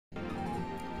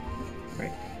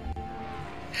Right.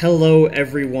 Hello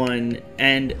everyone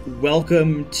and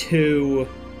welcome to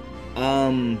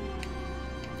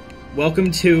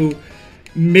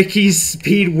Mickey's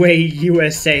Speedway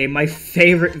USA, my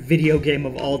favorite video game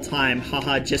of all time.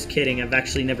 Haha, just kidding. I've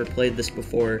actually never played this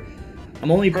before.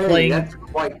 I'm only playing... That's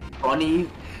quite funny.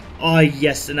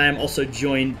 Yes, and I am also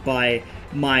joined by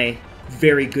my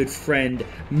very good friend,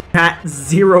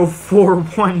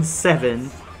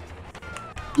 Matt0417.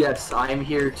 Yes, I'm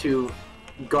here to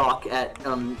gawk at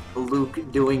Luke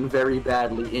doing very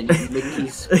badly in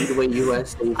Mickey's Speedway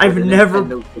USA. I've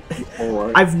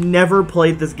never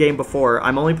played this game before.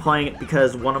 I'm only playing it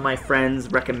because one of my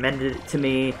friends recommended it to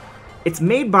me. It's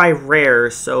made by Rare,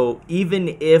 so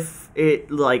even if it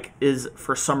is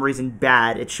for some reason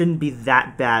bad, it shouldn't be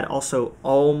that bad. Also,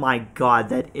 oh my god,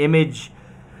 that image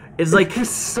is like it's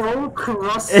so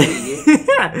crusty.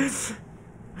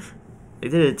 They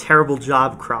did a terrible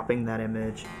job cropping that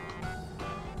image.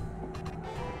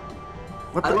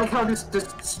 I like how this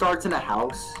just starts in a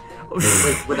house,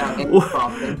 like, without any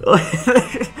prompting.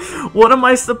 What am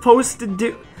I supposed to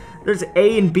do? There's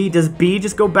A and B. Does B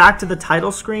just go back to the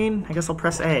title screen? I guess I'll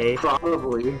press A.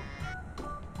 Probably.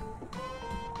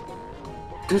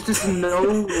 There's just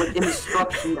no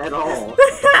instruction at all.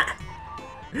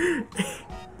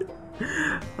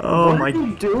 Oh what are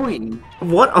you doing?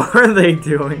 What are they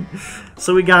doing?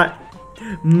 So we got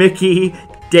Mickey,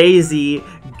 Daisy,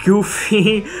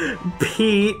 Goofy,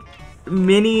 Pete,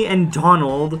 Minnie, and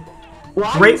Donald.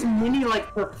 Why is Minnie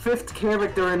like the 5th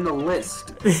character in the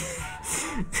list?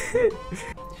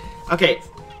 Okay.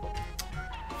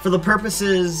 For the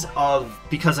purposes of,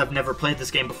 because I've never played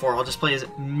this game before, I'll just play as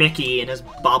Mickey and his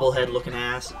bobblehead looking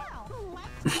ass.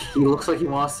 He looks like he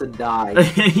wants to die.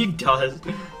 He does.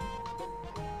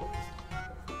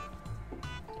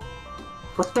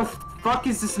 What the fuck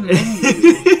is this menu?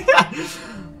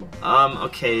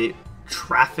 Okay.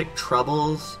 Traffic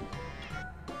troubles.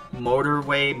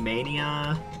 Motorway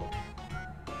mania.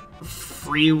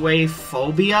 Freeway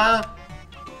phobia.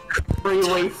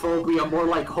 Freeway phobia, more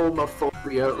like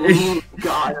homophobia. Ooh,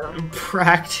 God.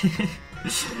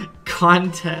 Practice.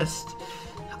 Contest.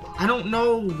 I don't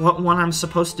know what one I'm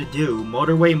supposed to do.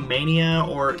 Motorway mania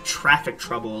or traffic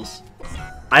troubles.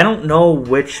 I don't know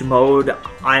which mode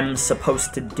I'm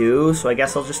supposed to do, so I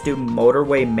guess I'll just do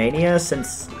Motorway Mania,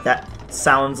 since that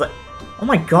sounds like... Oh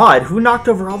my god, who knocked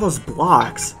over all those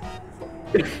blocks?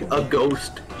 A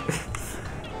ghost.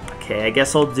 Okay, I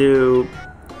guess I'll do...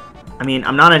 I mean,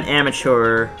 I'm not an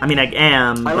amateur. I mean, I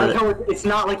am, I but... like how it's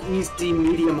not like easy,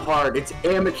 medium, hard. It's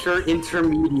amateur,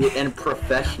 intermediate, and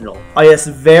professional. Oh yes,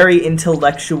 very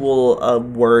intellectual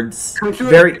words. Don't you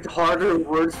very like harder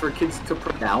words for kids to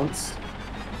pronounce?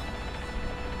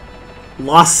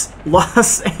 Los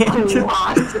Angeles.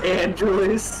 Los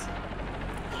Angeles.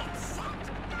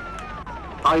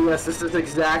 Oh yes, this is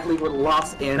exactly what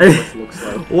Los Angeles looks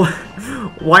like.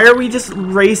 Why are we just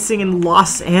racing in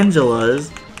Los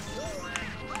Angeles?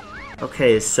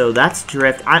 Okay, so that's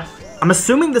drift. I'm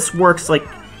assuming this works like...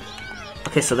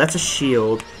 Okay, so that's a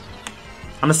shield.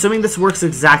 I'm assuming this works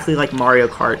exactly like Mario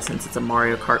Kart, since it's a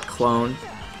Mario Kart clone.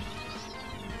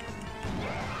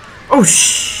 Oh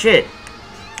shit!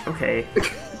 Okay.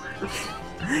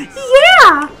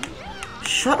 Yeah!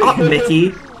 Shut up,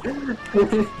 Mickey.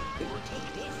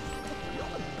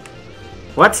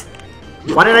 What?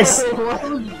 Why did I... What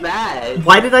was that?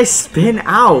 Why did I spin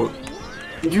out?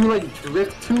 Did you, like,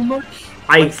 drift too much?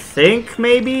 I think,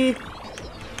 maybe?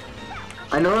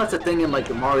 I know that's a thing in, like,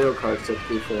 the Mario Kart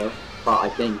 64, but I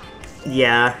think.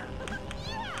 Yeah.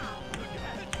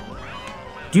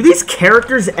 Do these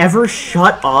characters ever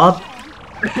shut up?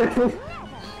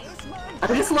 I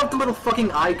just love the little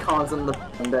fucking icons on the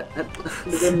that they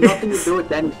have nothing to do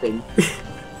with anything.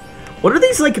 What are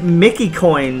these, like, Mickey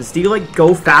coins? Do you, like,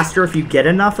 go faster if you get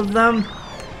enough of them?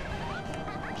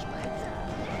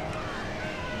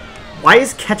 Why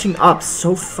is catching up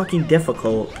so fucking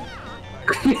difficult?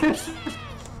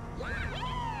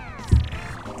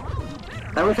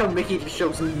 I like how Mickey just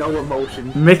shows no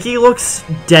emotion. Mickey looks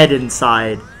dead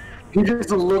inside. He's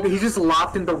just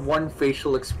locked into one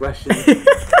facial expression.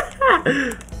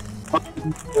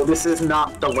 Well, this is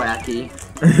not the wacky.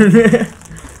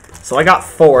 So I got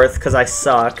 4th because I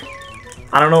suck.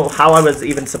 I don't know how I was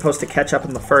even supposed to catch up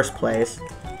in the first place.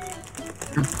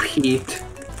 Pete.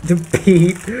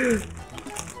 Pete.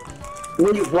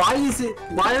 Wait, why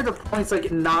are the points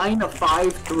like 9,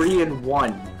 5, 3, and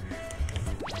 1?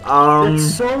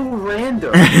 It's so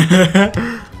random.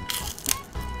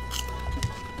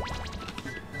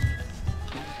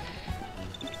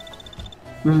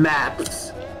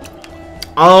 Maps.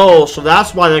 Oh, so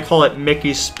that's why they call it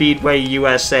Mickey Speedway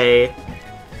USA.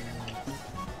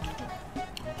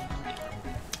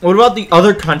 What about the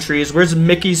other countries? Where's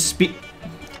Mickey's Speed...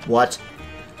 What?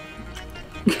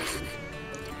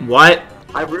 What?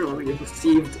 I really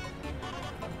received...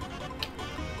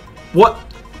 What?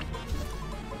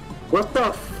 What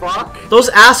the fuck? Those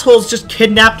assholes just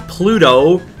kidnapped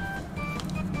Pluto.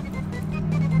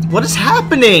 What is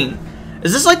happening?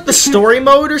 Is this like the story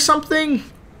mode or something?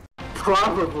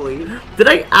 Probably. Did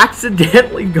I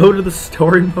accidentally go to the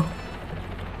story mode?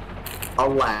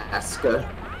 Alaska.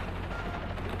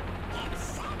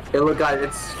 Hey, look, guys,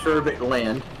 it's Sherbet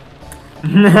Land.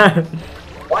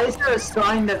 Why is there a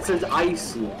sign that says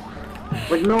icy?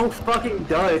 Like, no fucking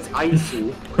duh, it's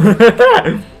icy.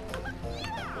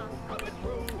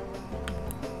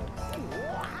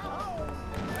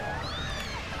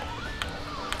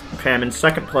 Okay, I'm in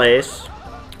second place.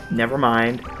 Never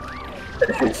mind.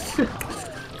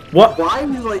 What? Why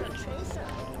is, like...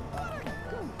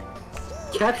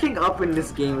 Catching up in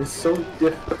this game is so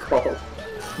difficult.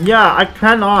 Yeah, I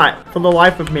cannot, for the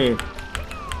life of me.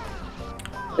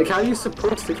 Like, how are you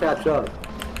supposed to catch up?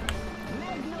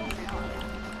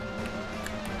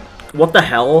 What the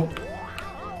hell?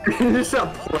 There's a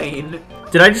plane.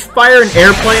 Did I just fire an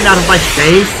airplane out of my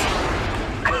face?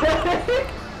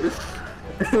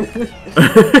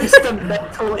 Just the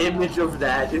mental image of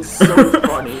that is so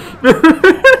funny.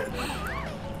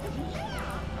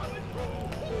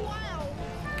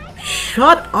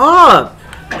 Shut up!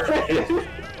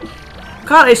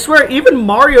 God, I swear, even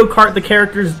Mario Kart, the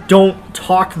characters don't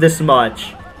talk this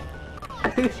much.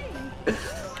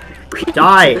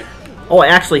 Die! Oh, I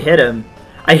actually hit him.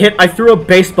 I threw a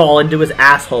baseball into his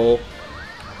asshole.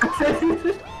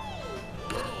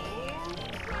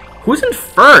 Who's in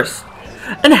first?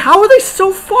 And how are they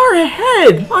so far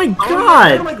ahead? My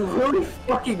God! They're like really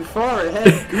fucking far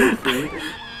ahead, Goofy.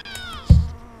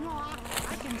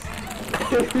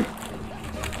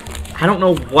 I don't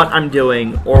know what I'm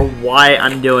doing or why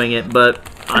I'm doing it, but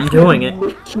I'm doing it.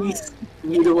 Mickey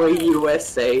Speedway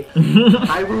USA.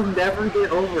 I will never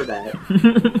get over that.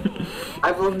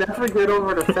 I will never get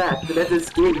over the fact that this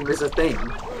game is a thing.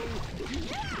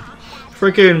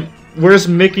 Freaking, where's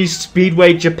Mickey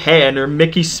Speedway Japan or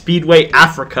Mickey Speedway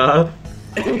Africa?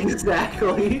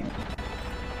 Exactly.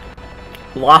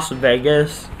 Las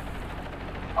Vegas.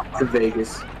 To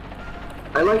Vegas.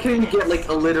 I like how you get like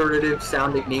alliterative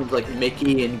sounding names like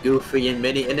Mickey and Goofy and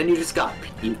Minnie, and then you just got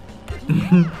Pete.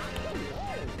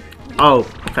 Oh,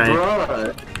 okay.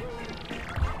 Bruh.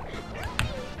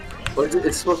 What is it?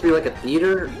 It's supposed to be like a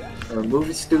theater or a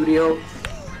movie studio.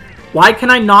 Why can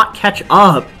I not catch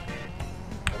up?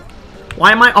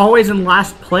 Why am I always in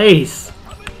last place?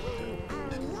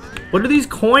 What do these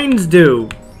coins do?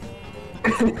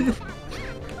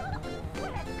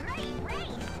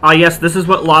 Ah, yes, this is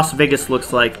what Las Vegas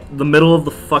looks like. The middle of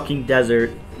the fucking desert.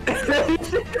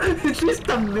 It's just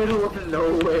the middle of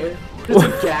nowhere. There's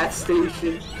a gas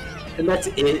station, and that's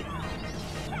it.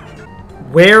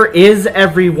 Where is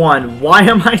everyone? Why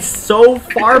am I so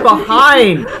far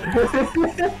behind?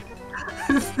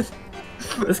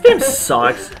 This game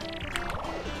sucks.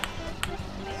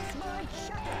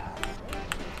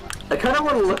 I kind of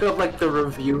want to look up like the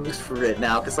reviews for it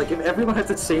now, because like if everyone has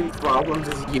the same problems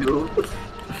as you,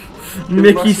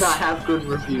 you must not have good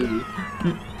reviews.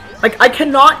 Like, I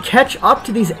cannot catch up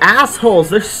to these assholes.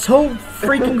 They're so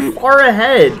freaking far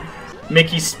ahead.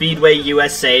 Mickey Speedway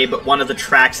USA, but one of the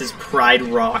tracks is Pride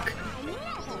Rock.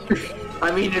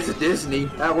 I mean, it's Disney.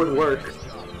 That would work.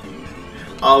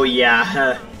 Oh,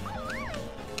 yeah.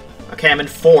 Okay, I'm in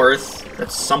fourth.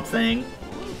 That's something.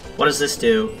 What does this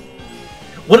do?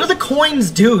 What do the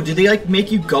coins do? Do they, like,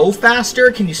 make you go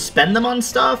faster? Can you spend them on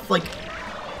stuff? Like...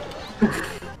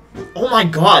 Oh my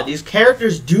god, these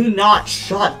characters do not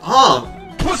shut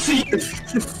up! Pussy!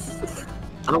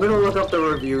 I'm gonna look up the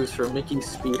reviews for Mickey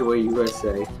Speedway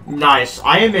USA. Nice.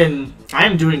 I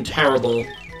am doing terrible.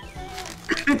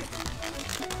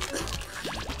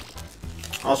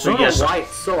 Also, I don't yes. know why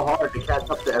it's so hard to catch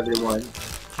up to everyone.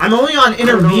 I'm only on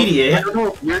intermediate. I don't know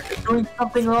if you're doing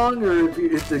something wrong or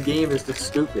if the game is just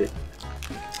stupid.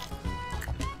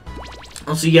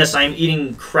 Also, yes, I am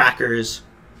eating crackers.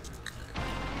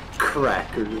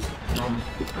 Crackers.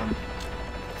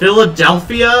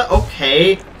 Philadelphia?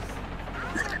 Okay.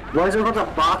 Why is there a bunch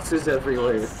of boxes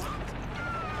everywhere?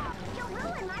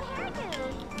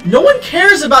 No one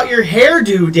cares about your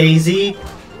hairdo, Daisy.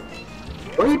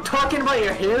 What are you talking about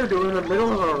your hairdo in the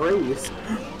middle of a race?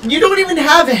 You don't even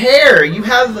have hair. You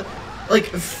have, like,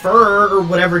 fur or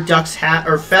whatever ducks hat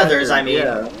or feathers, I mean.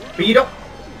 Yeah. But you don't...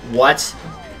 What?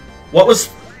 What was...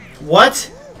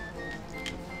 What?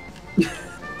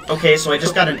 Okay, so I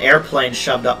just got an airplane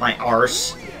shoved up my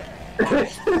arse.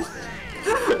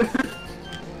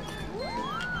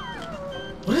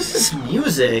 What is this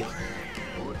music?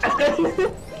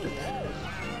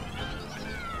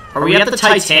 Are we at the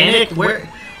Titanic? Why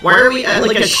are we at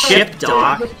like a ship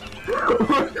dock?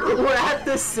 We're at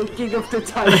the sinking of the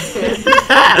Titanic.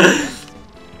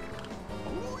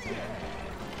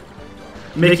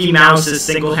 Mickey Mouse is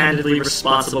single-handedly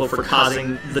responsible for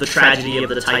causing the tragedy of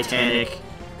the Titanic.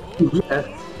 Yes.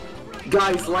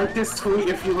 Guys, like this tweet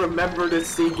if you remember the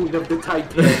sinking of the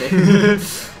Titanic.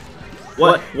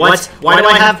 What? Why do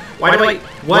I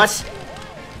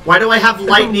have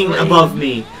lightning above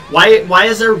me? Why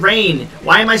is there rain?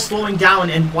 Why am I slowing down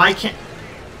and why can't...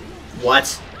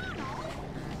 What?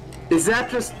 Is that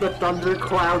just the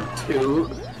thundercloud too?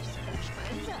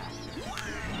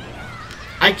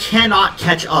 I cannot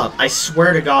catch up, I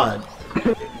swear to God.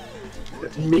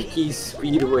 Mickey's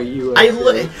Speedway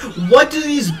USA. What do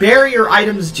these barrier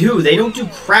items do? They don't do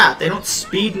crap. They don't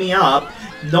speed me up.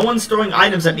 No one's throwing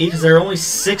items at me because there are only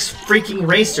 6 freaking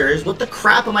racers. What the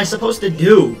crap am I supposed to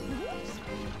do?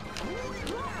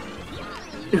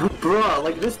 Bruh,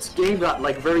 like this game got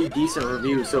like very decent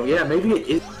reviews, so yeah, maybe it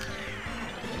is.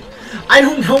 I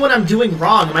don't know what I'm doing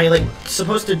wrong. Am I like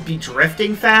supposed to be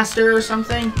drifting faster or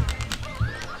something?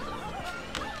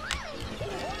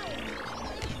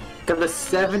 Got a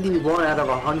 71 out of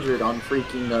 100 on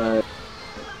freaking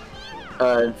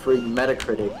freaking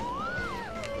Metacritic.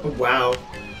 Oh, wow.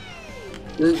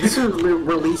 This was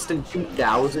released in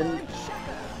 2000.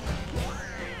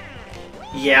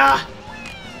 Yeah.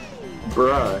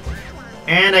 Bruh.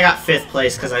 And I got 5th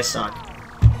place because I suck.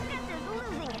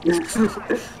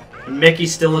 Mickey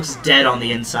still looks dead on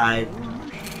the inside.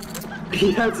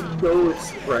 He has no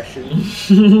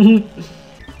expression.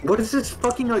 What is this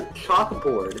fucking like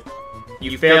chalkboard?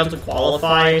 You failed to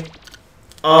qualify?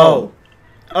 Oh.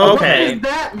 Okay. What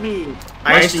does that mean?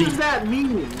 I What see. does that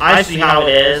mean? I see how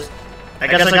it is. I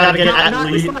guess I gotta get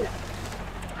at least.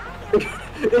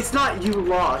 It's not you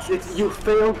lost, it's you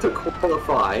failed to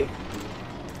qualify.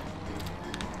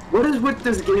 What is with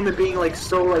this game of being like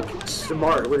so like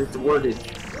smart with its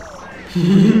wordage?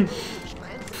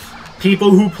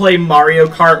 People who play Mario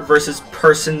Kart versus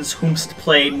persons whom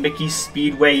play Mickey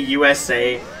Speedway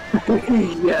USA.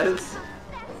 Yes.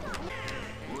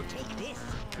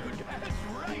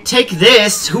 Take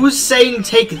this? Who's saying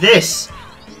take this?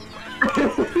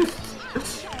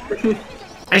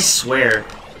 I swear.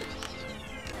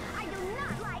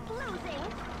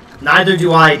 Neither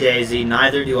do I, Daisy.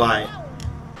 Neither do I.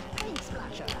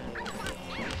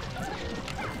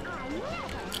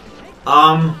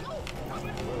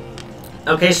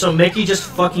 Okay, so Mickey just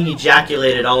fucking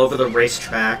ejaculated all over the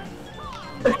racetrack.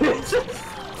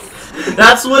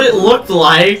 That's what it looked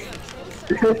like.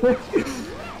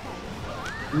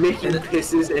 Mickey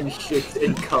pisses and shits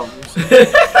and comes.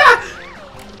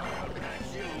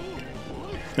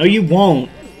 No, you won't.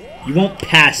 You won't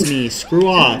pass me. Screw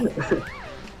off.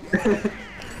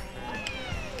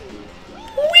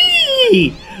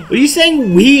 Wee! What are you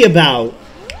saying wee about?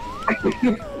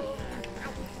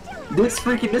 This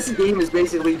game is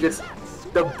basically just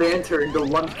the banter in the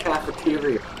lunch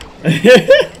cafeteria.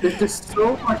 There's just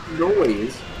so much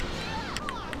noise.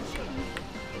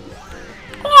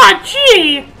 Aw,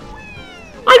 gee!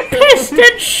 I pissed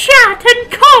and shat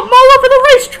and cum all over the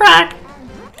racetrack!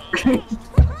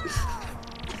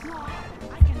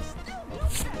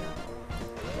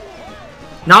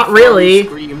 Not really.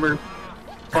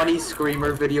 Funny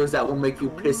screamer videos that will make you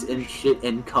piss and shit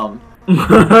and cum.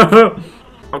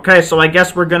 Okay, so I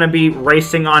guess we're gonna be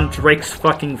racing on Drake's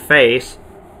fucking face.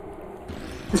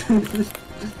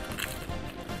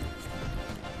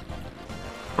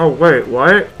 Oh, wait,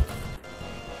 what?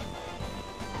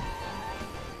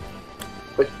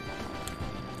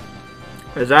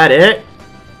 Is that it?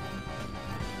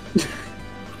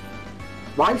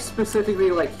 Why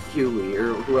specifically, like, Huey,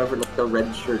 or whoever like, the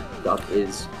red shirt duck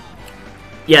is?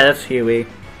 Yeah, that's Huey.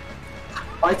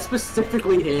 Why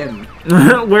specifically him?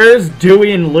 Where's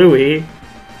Dewey and Louie?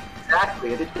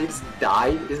 Exactly, they just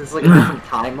died? Is this like a different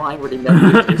timeline where they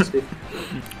never existed?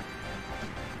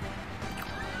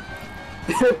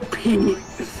 Pete.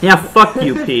 Yeah, fuck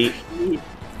you, Pete.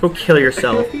 Go kill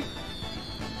yourself.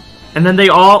 And then they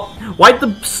all... Why'd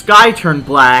the sky turn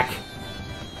black?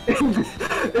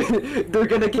 They're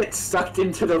gonna get sucked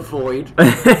into the void.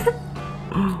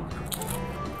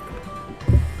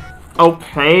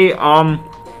 Okay,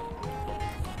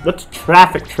 what's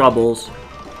traffic troubles?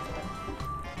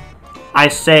 I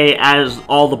say as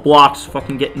all the blocks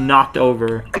fucking get knocked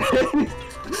over.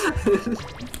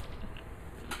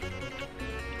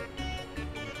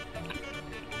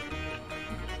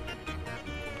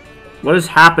 What is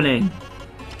happening?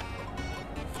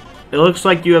 It looks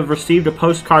like you have received a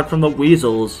postcard from the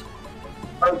Weasels.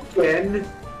 Again?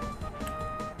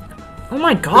 Oh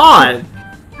my god!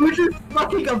 You're just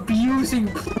fucking abusing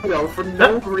Pluto for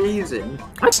no reason.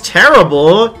 That's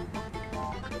terrible!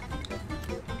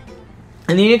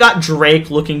 And then you got Drake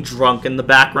looking drunk in the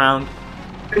background.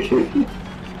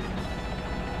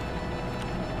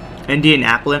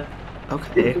 Indianapolis?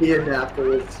 Okay.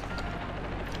 Indianapolis.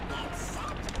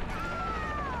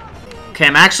 Okay,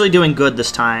 I'm actually doing good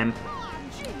this time.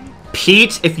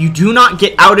 Pete, if you do not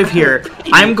get out of here,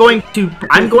 I'm going to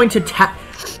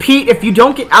Pete, if you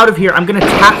don't get out of here, I'm gonna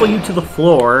tackle you to the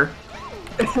floor.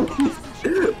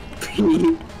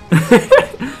 Pete.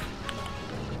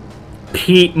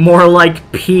 Pete, more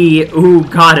like P. Ooh,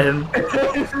 got him.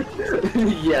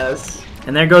 Yes.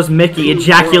 And there goes Mickey,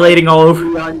 ejaculating all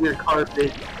over. On your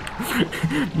carpet.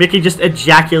 Mickey just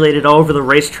ejaculated all over the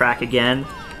racetrack again.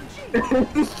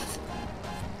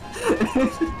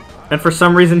 And for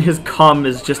some reason, his cum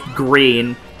is just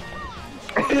green.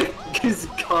 His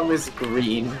cum is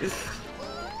green.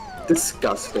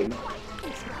 Disgusting.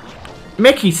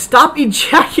 Mickey, stop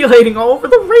ejaculating all over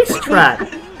the racetrack!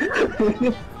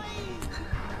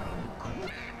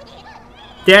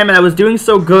 Damn it, I was doing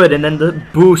so good, and then the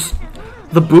boost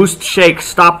shake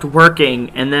stopped working,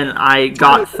 and then I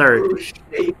got third.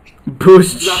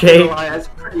 Boost shake. That's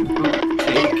pretty boost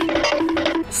shake.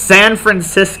 San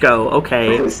Francisco,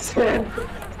 okay. San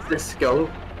Francisco.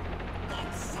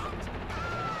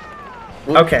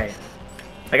 Okay.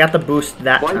 I got the boost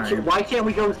that time. Why can't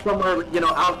we go somewhere, you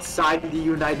know, outside the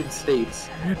United States?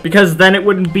 Because then it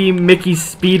wouldn't be Mickey's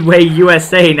Speedway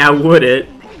USA, now would it?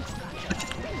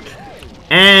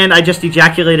 And I just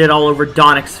ejaculated all over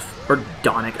Donald's face.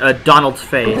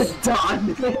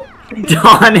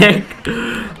 Donic.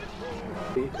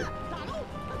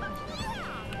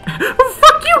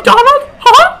 Fuck you, Donald!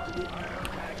 Huh?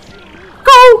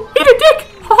 Go! Eat a dick!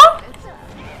 Huh?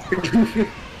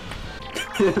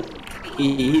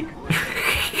 Pete.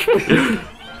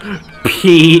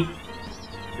 Pete.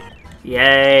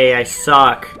 Yay, I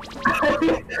suck.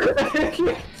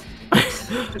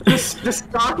 The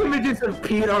stock images of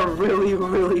Pete are really,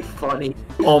 really funny.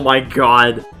 Oh my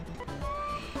god.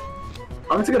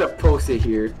 I'm just gonna post it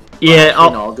here. Yeah,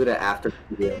 I'll do that after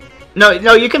the video.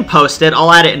 No, you can post it.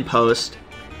 I'll add it in post.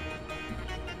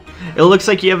 It looks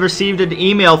like you have received an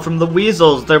email from the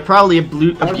Weasels. They're probably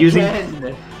abusing...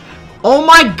 Again. Oh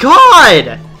my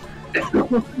god!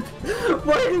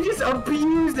 Why are you just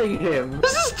abusing him?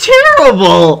 This is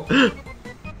terrible!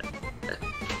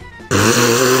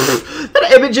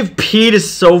 That image of Pete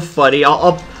is so funny.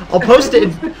 I'll post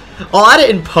it. I'll add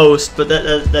it in post, but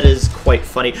that is quite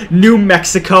funny. New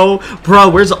Mexico, bro.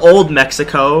 Where's old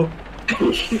Mexico?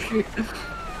 If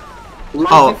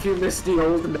you missed the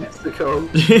old Mexico.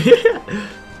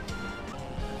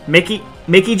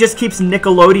 Mickey just keeps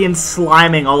Nickelodeon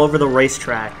sliming all over the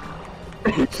racetrack.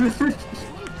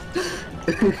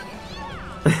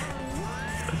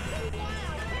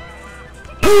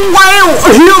 Wow!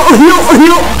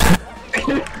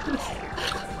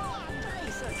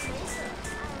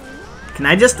 Can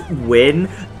I just win?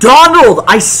 Donald!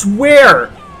 I swear!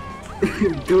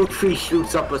 Goofy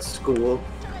shoots up a school.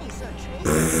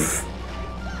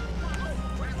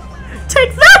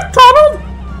 Take that, Donald!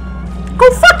 Go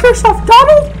fuck yourself,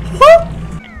 Donald! Huh?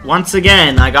 Once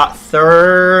again, I got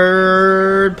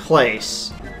third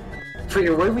place.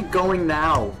 Trigger, where are we going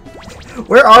now?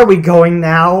 Where are we going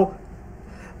now?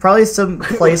 Probably some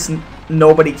place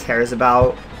nobody cares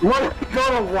about. What if we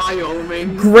go to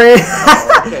Wyoming?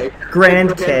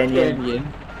 Grand Canyon.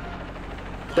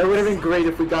 That would have been great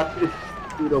if we got to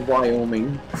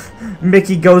Wyoming.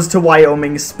 Mickey Goes to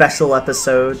Wyoming special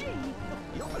episode.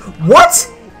 What?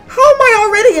 How am I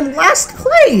already in last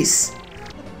place?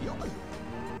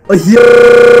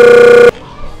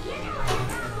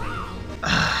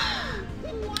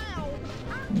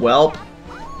 Well,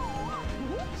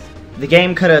 the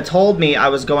game could have told me I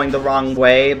was going the wrong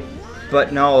way,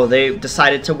 but no, they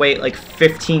decided to wait like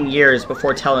 15 years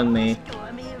before telling me.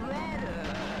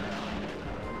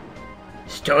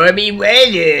 Stormy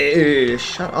weather!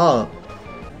 Shut up.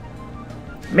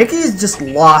 Mickey is just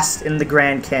lost in the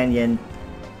Grand Canyon.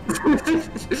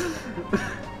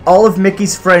 All of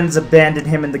Mickey's friends abandon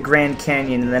him in the Grand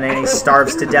Canyon, and then he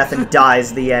starves to death and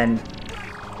dies the end.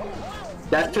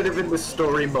 That should have been the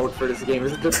story mode for this game.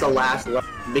 This is just the last level.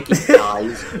 Mickey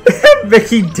dies.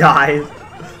 Mickey dies.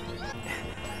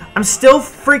 I'm still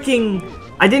freaking...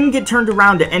 I didn't get turned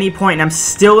around at any point, and I'm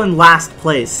still in last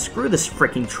place. Screw this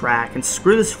freaking track, and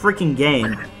screw this freaking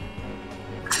game.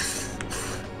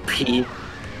 Pete.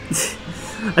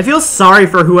 I feel sorry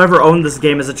for whoever owned this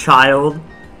game as a child.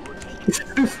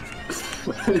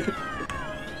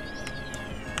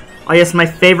 Oh yes, my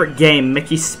favorite game,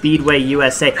 Mickey Speedway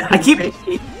USA. I keep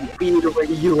Speedway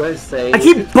USA. I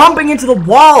keep bumping into the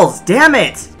walls. Damn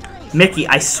it, Mickey!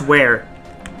 I swear.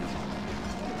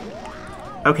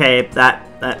 Okay, that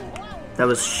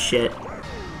was shit.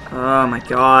 Oh my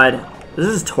god, this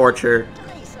is torture.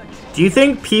 Do you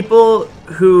think people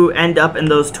who end up in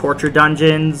those torture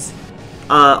dungeons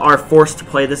are forced to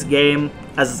play this game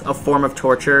as a form of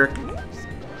torture?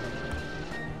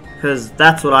 Because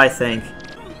that's what I think.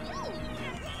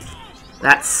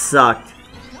 That sucked.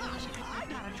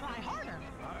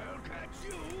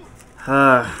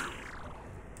 Yeah,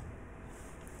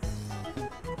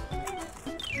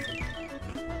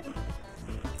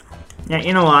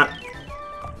 you know what?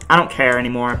 I don't care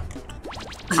anymore.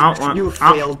 I don't want. You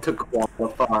failed to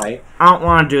qualify. I don't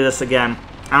want to do this again.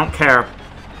 I don't care.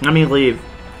 Let me leave.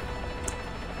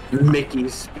 Mickey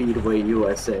Speedway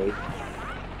USA.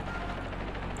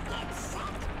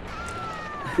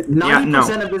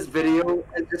 90% of this video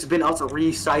has just been us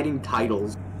reciting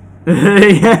titles.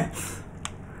 Yeah,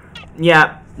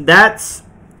 that's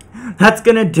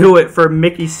gonna do it for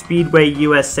Mickey Speedway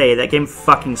USA. That game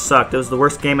fucking sucked. It was the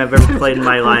worst game I've ever played in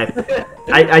my life.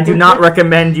 I do not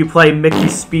recommend you play Mickey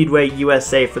Speedway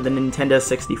USA for the Nintendo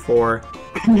 64.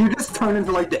 You just turn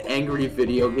into like the angry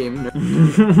video game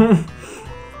nerd.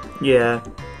 Yeah.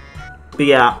 But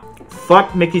yeah,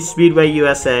 fuck Mickey Speedway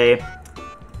USA.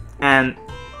 And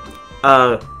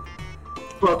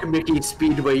fuck Mickey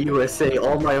Speedway USA.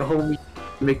 All my homies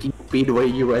Mickey Speedway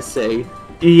USA.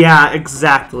 Yeah,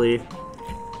 exactly.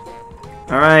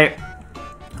 Alright.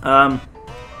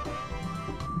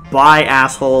 Bye,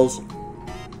 assholes.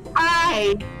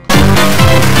 Bye!